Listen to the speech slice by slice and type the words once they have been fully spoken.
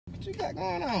What you got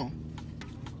going on?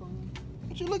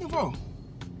 What you looking for? What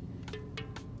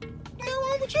the hell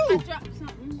wrong with you? I dropped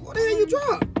something. What the hell you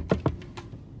dropped?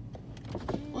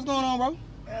 What's going on, bro?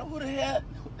 Man, who the hell?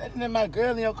 That isn't my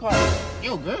girl in your car.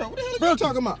 Yo, girl, what the hell are you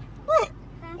talking about? Bro,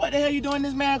 What the hell you doing in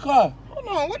this man's car? hold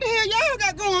on, what the hell y'all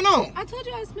got going on? I told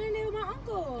you I was spending it with my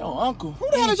uncle. Your uncle. Who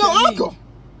the hell is your uncle?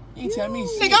 You ain't tell me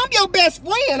shit. Nigga, I'm your best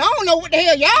friend. I don't know what the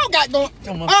hell y'all got going.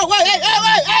 Come on. Oh, wait, hey,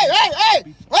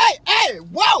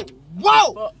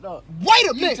 whoa. Fucked up. Wait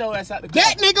a Get minute. your ass out the car.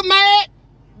 That nigga mad.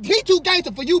 He too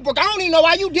gangster for you, bro. I don't even know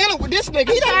why you dealing with this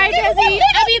nigga. He don't. Sorry, Desi.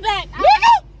 I'll be back.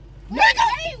 Nigga.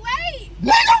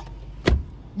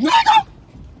 Nigga.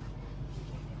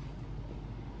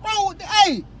 Bro,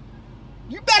 hey,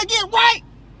 you better get right.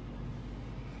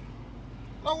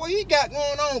 Know what he got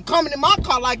going on coming in my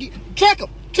car like he. Check him.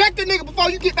 Check the nigga before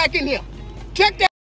you get back in here. Check that.